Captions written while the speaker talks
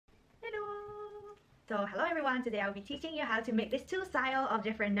So hello everyone, today I'll be teaching you how to make this two style of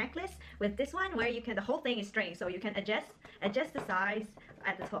different necklace with this one where you can, the whole thing is string, so you can adjust the size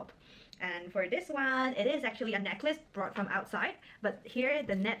at the top. And for this one, it is actually a necklace brought from outside, but here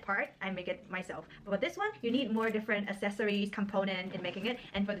the net part, I make it myself. But this one, you need more different accessories, component in making it,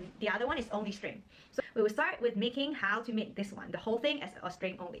 and for the other one is only string. So we will start with making how to make this one, the whole thing as a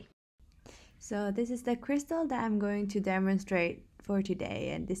string only. So this is the crystal that I'm going to demonstrate for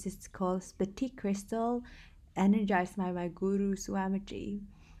today, and this is called Sphatik crystal, energized by my guru Swamiji.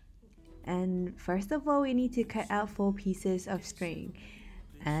 And first of all, we need to cut out 4 pieces of string,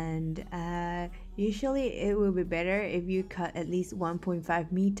 and usually it will be better if you cut at least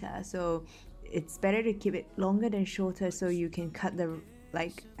 1.5 meter. So it's better to keep it longer than shorter, so you can cut the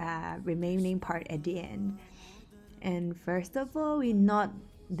remaining part at the end. And first of all, we knot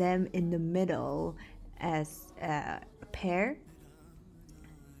them in the middle as a pair,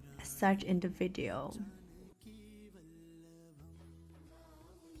 as such in the video.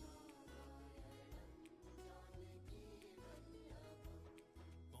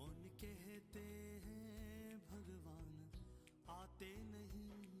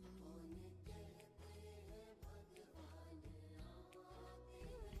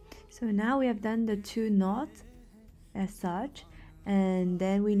 So now we have done the 2 knots as such, and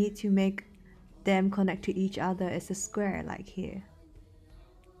then we need to make them connect to each other as a square like here.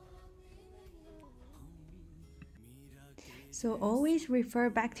 So always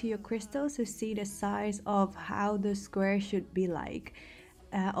refer back to your crystals to see the size of how the square should be like.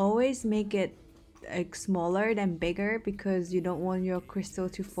 Always make it smaller than bigger because you don't want your crystal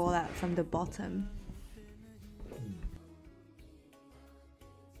to fall out from the bottom.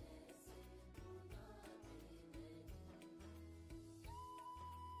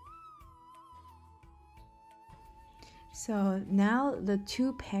 So now the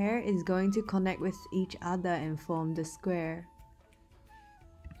 2 pair is going to connect with each other and form the square.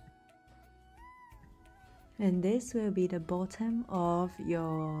 And this will be the bottom of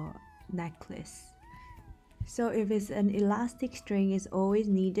your necklace. So if it's an elastic string, it's always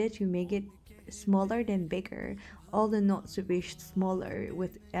needed to make it smaller than bigger. All the knots should be smaller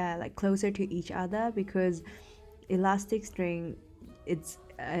with like closer to each other, because elastic string, it's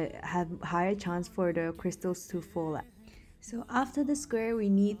have higher chance for the crystals to fall out. So after the square, we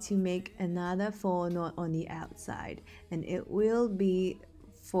need to make another 4 knot on the outside, and it will be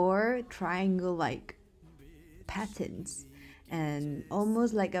 4 triangle-like patterns and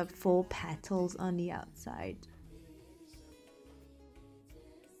almost like a 4 petals on the outside.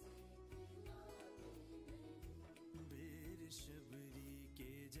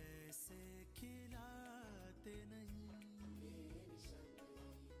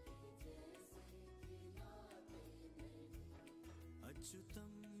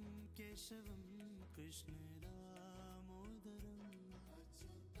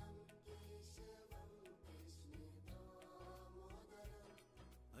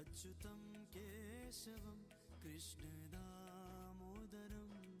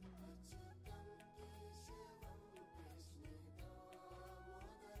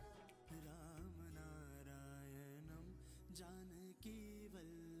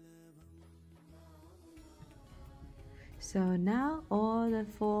 So now all the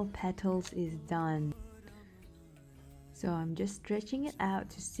 4 petals is done. So I'm just stretching it out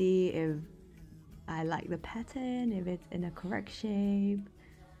to see if I like the pattern, if it's in a correct shape,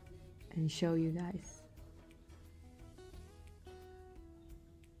 and show you guys.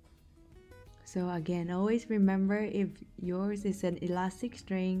 So again, always remember, if yours is an elastic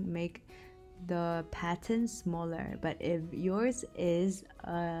string, make the pattern smaller. But if yours is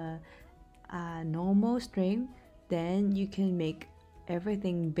a normal string, then you can make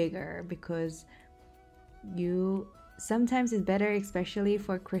everything bigger, because sometimes it's better, especially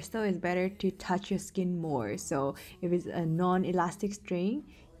for crystal, it's better to touch your skin more. So if it's a non-elastic string,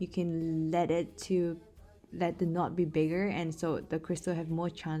 you can let the knot be bigger, and so the crystal have more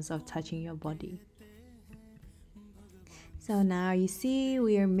chance of touching your body. So now you see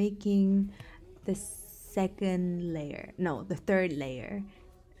we are making the third layer.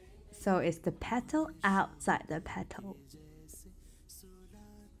 So it's the petal outside the petal.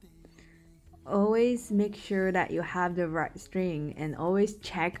 Always make sure that you have the right string, and always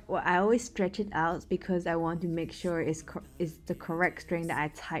check. Well, I always stretch it out because I want to make sure it's the correct string that I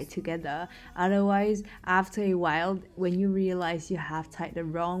tied together. Otherwise, after a while, when you realize you have tied the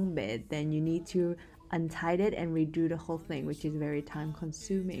wrong bit, then you need to untie it and redo the whole thing, which is very time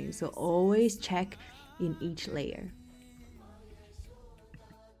consuming. So always check in each layer.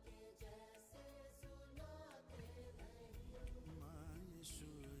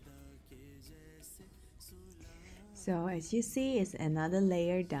 So as you see, it's another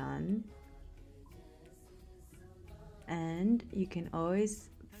layer done, and you can always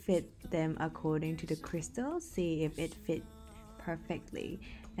fit them according to the crystal, see if it fit perfectly.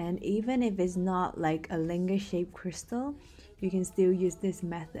 And even if it's not like a linga shaped crystal, you can still use this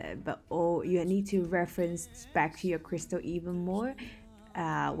method, but you need to reference back to your crystal even more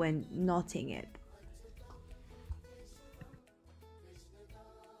when knotting it.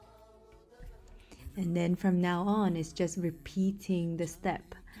 And then from now on, it's just repeating the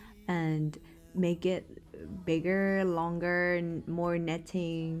step and make it bigger, longer, more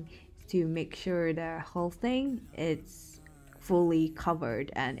netting to make sure the whole thing it's fully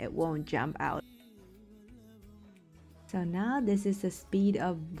covered and it won't jump out. So now this is the speed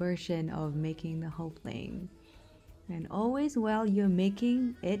up version of making the whole thing. And always while you're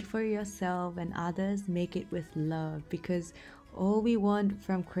making it for yourself and others, make it with love, because all we want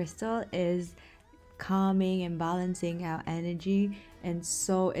from crystal is calming and balancing our energy, and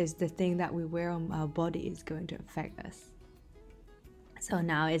so is the thing that we wear on our body is going to affect us. So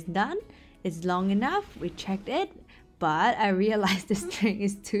now it's done. It's long enough. We checked it, but I realized the string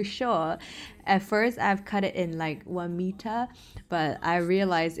is too short. At first I've cut it in like 1 meter, but I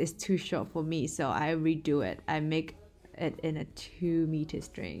realized it's too short for me, so I redo it. I make it in a 2 meter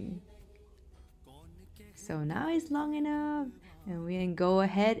string. So now it's long enough, and we can go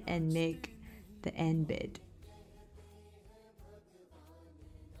ahead and make the end bit.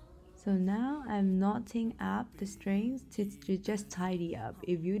 So now I'm knotting up the strings to just tidy up.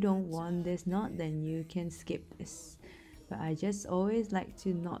 If you don't want this knot, then you can skip this. But I just always like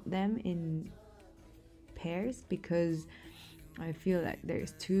to knot them in pairs because I feel like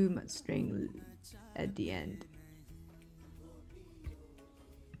there's too much string at the end.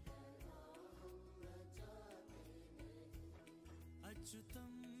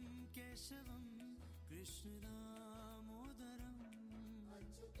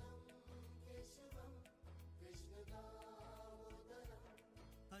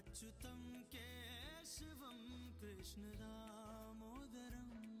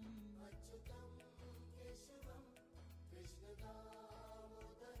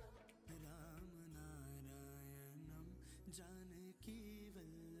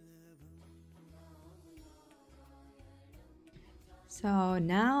 So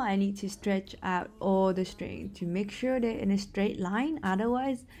now I need to stretch out all the string to make sure they're in a straight line,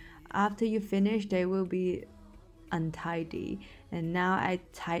 otherwise after you finish they will be untidy. And now I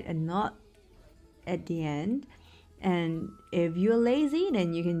tied a knot at the end, and if you're lazy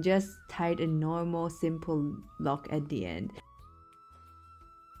then you can just tie a normal simple lock at the end.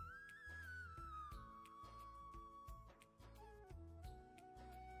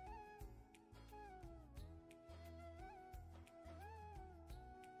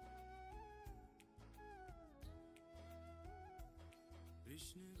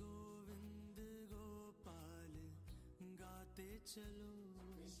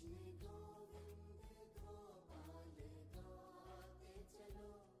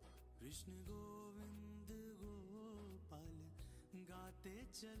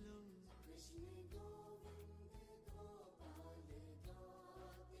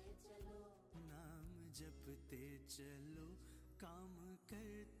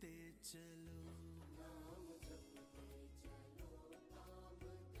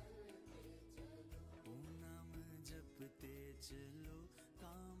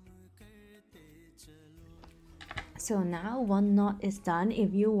 So now one knot is done.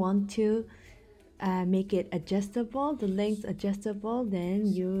 If you want to make it adjustable, the length adjustable,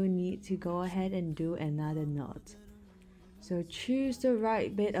 then you need to go ahead and do another knot. So choose the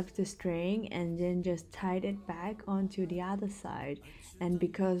right bit of the string and then just tie it back onto the other side. And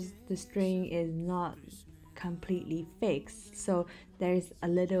because the string is not completely fixed, so there's a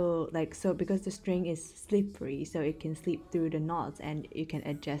little because the string is slippery, so it can slip through the knots and you can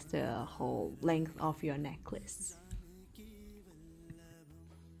adjust the whole length of your necklace.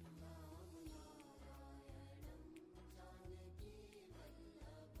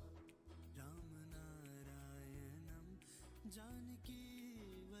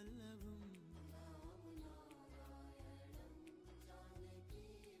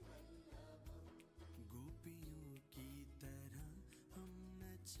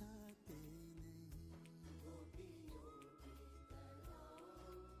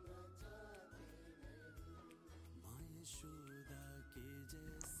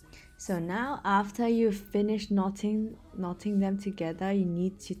 So now after you finish knotting them together, you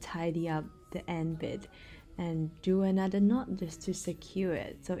need to tidy up the end bit and do another knot just to secure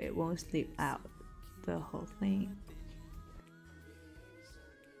it so it won't slip out the whole thing.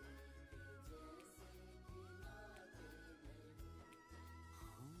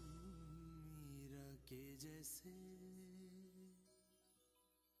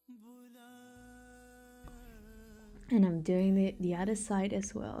 And I'm doing the other side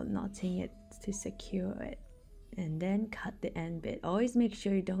as well, knotting it to secure it. And then cut the end bit. Always make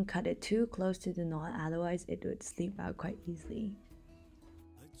sure you don't cut it too close to the knot, otherwise it would slip out quite easily.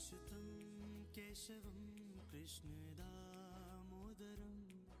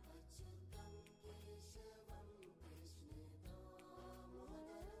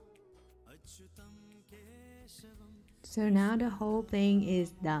 So now the whole thing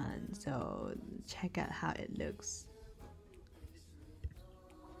is done, so check out how it looks.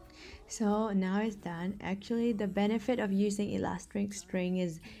 So now it's done. Actually, the benefit of using elastic string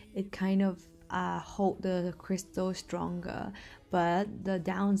is it kind of hold the crystal stronger, but the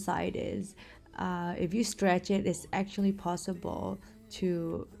downside is if you stretch it, it's actually possible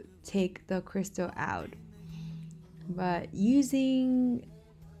to take the crystal out. But using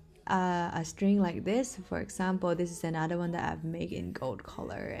a string like this, for example, this is another one that I've made in gold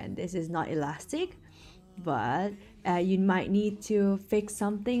color, and this is not elastic, but you might need to fix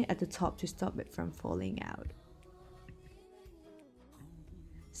something at the top to stop it from falling out.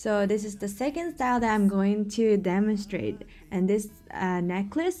 So this is the second style that I'm going to demonstrate, and this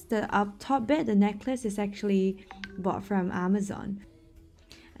necklace, the up top bit, the necklace is actually bought from Amazon,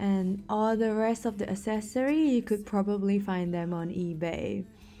 and all the rest of the accessory you could probably find them on eBay.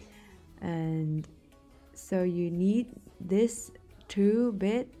 And so you need this 2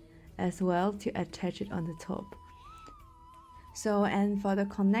 bit as well to attach it on the top. So, and for the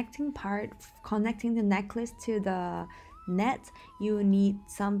connecting part, connecting the necklace to the net, you need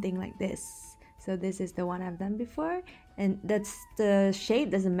something like this. So this is the one I've done before, and that's the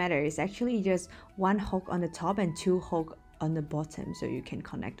shape doesn't matter. It's actually just 1 hook on the top and 2 hook on the bottom, so you can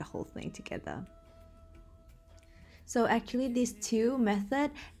connect the whole thing together. So actually these two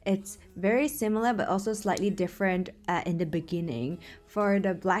methods, it's very similar but also slightly different in the beginning. For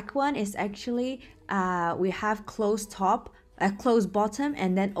the black one, it's actually we have closed top, closed bottom,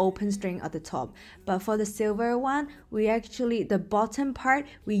 and then open string at the top. But for the silver one, we actually, the bottom part,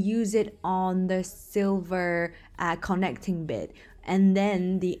 we use it on the silver connecting bit, and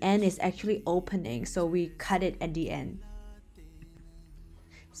then the end is actually opening, so we cut it at the end.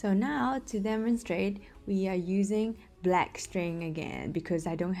 So now to demonstrate, we are using black string again because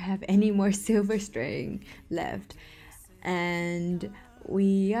I don't have any more silver string left. And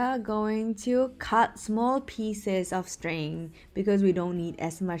we are going to cut small pieces of string because we don't need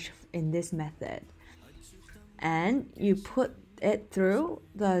as much in this method. And you put it through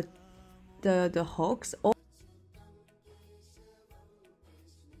the hooks.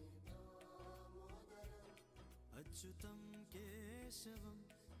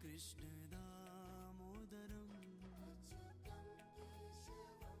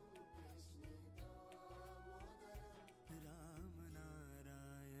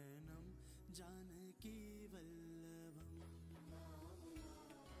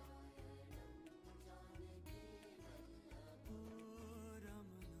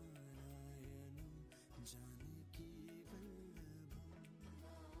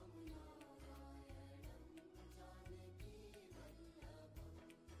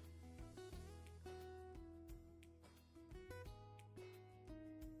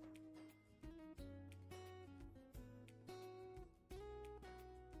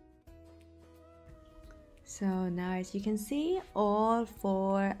 So now as you can see, all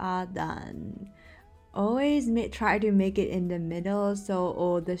 4 are done. Always try to make it in the middle so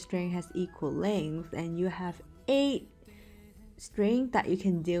all the string has equal length, and you have 8 string that you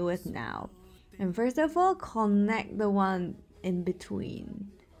can deal with now. And first of all, connect the one in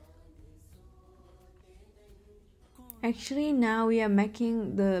between. Actually, now we are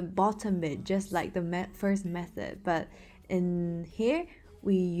making the bottom bit just like the first method, but in here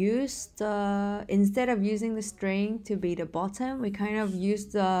we use the, instead of using the string to be the bottom, we kind of use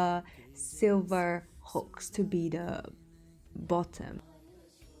the silver hooks to be the bottom.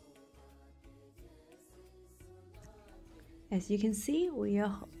 As you can see, we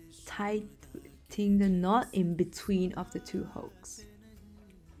are tightening the knot in between of the 2 hooks.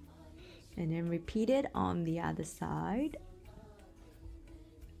 And then repeat it on the other side.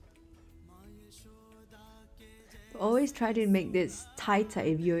 Always try to make this tighter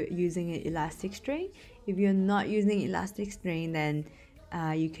if you're using an elastic string. If you're not using elastic string, then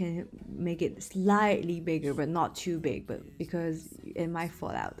you can make it slightly bigger, but not too big, but because it might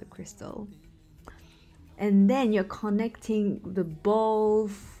fall out the crystal. And then you're connecting the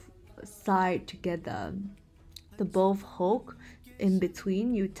both side together, the both hook in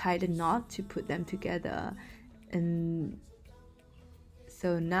between. You tie the knot to put them together, and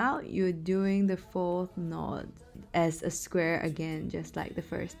So now you're doing the fourth knot as a square again, just like the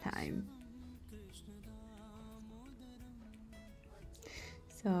first time.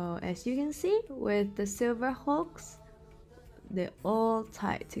 So as you can see, with the silver hooks, they're all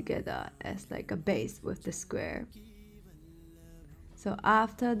tied together as like a base with the square. So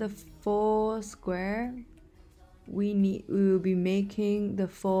after the 4 square, we will be making the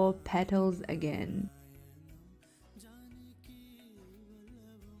 4 petals again.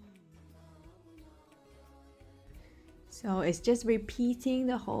 So it's just repeating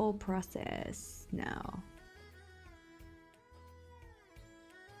the whole process now.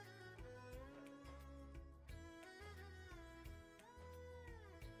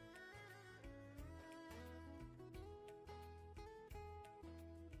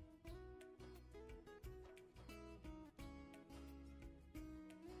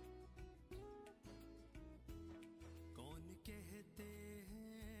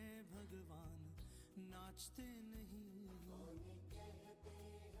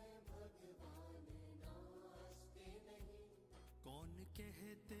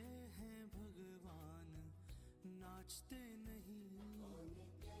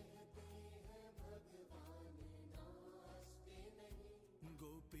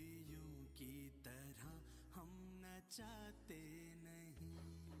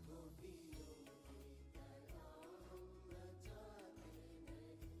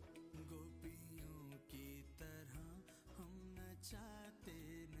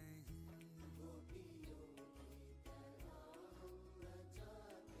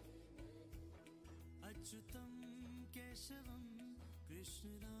 अच्युतं केशवं कृष्ण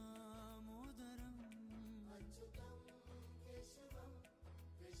दामोदरम् अच्युतं केशवं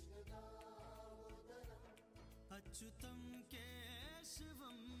कृष्ण दामोदरम् अच्युतं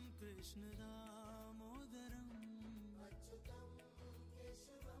केशवं कृष्ण दामोदरम् अच्युतं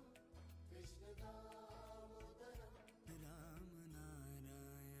केशवं कृष्ण दामोदरम् राम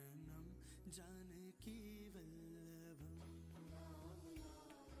नारायणं Janaki वल्लभम्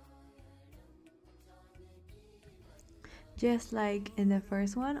Just like in the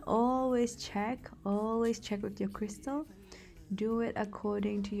first one, always check with your crystal. Do it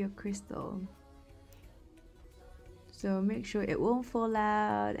according to your crystal. So make sure it won't fall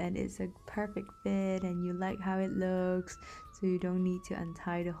out and it's a perfect fit and you like how it looks, so you don't need to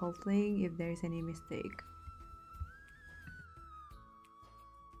untie the whole thing if there's any mistake.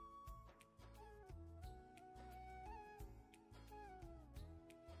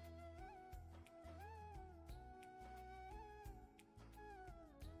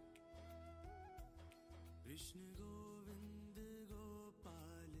 Krishna Govind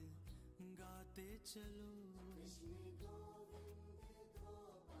Gopal गाते चलो कृष्ण गोविंद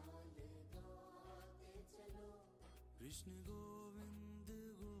गोपाल गाते चलो कृष्ण गोविंद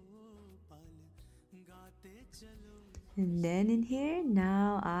गोपाल गाते चलो. And then in here,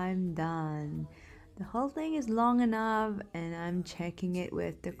 now I'm done. The whole thing is long enough and I'm checking it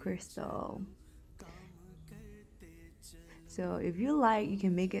with the crystal. So if you like, you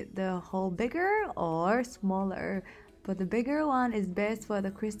can make it the hole bigger or smaller, but the bigger one is best for the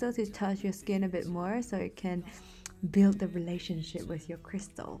crystal to touch your skin a bit more so it can build the relationship with your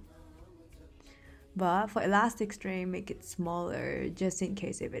crystal. But for elastic string, make it smaller just in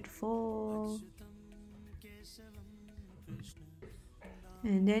case if it falls.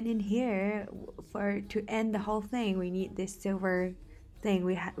 And then in here, to end the whole thing, we need this silver thing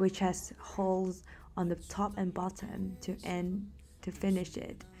which has holes on the top and bottom to finish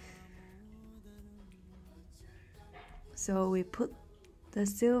it. So we put the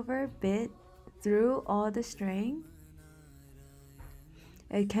silver bit through all the string.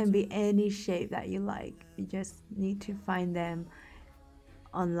 It can be any shape that you like. You just need to find them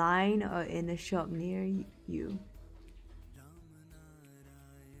online or in a shop near you.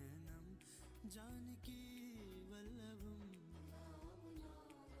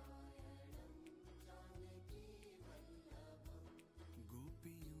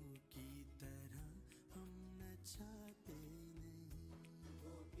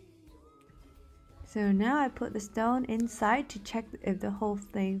 So now I put the stone inside to check if the whole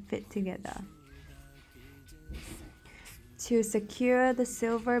thing fit together. To secure the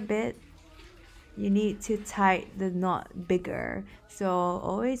silver bit, you need to tie the knot bigger. So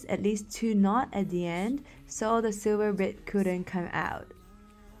always at least 2 knots at the end so the silver bit couldn't come out.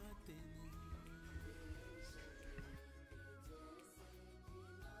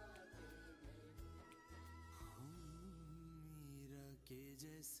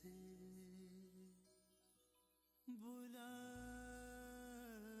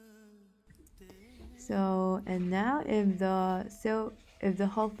 So, and now if if the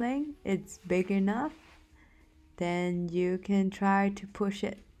whole thing is big enough, then you can try to push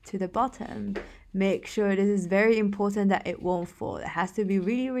it to the bottom. Make sure, this is very important, that it won't fall. It has to be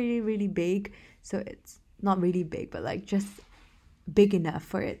really big, so it's not really big, but like just big enough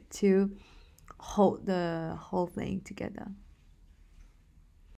for it to hold the whole thing together.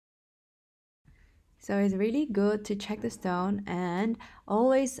 So it's really good to check the stone, and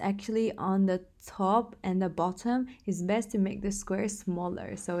always actually on the top and the bottom, it's best to make the square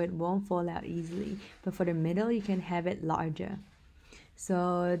smaller so it won't fall out easily. But for the middle, you can have it larger.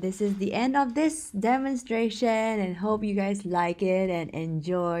 So this is the end of this demonstration, and hope you guys like it and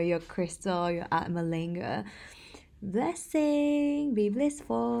enjoy your crystal, your Atma Linga. Blessing, be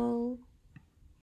blissful.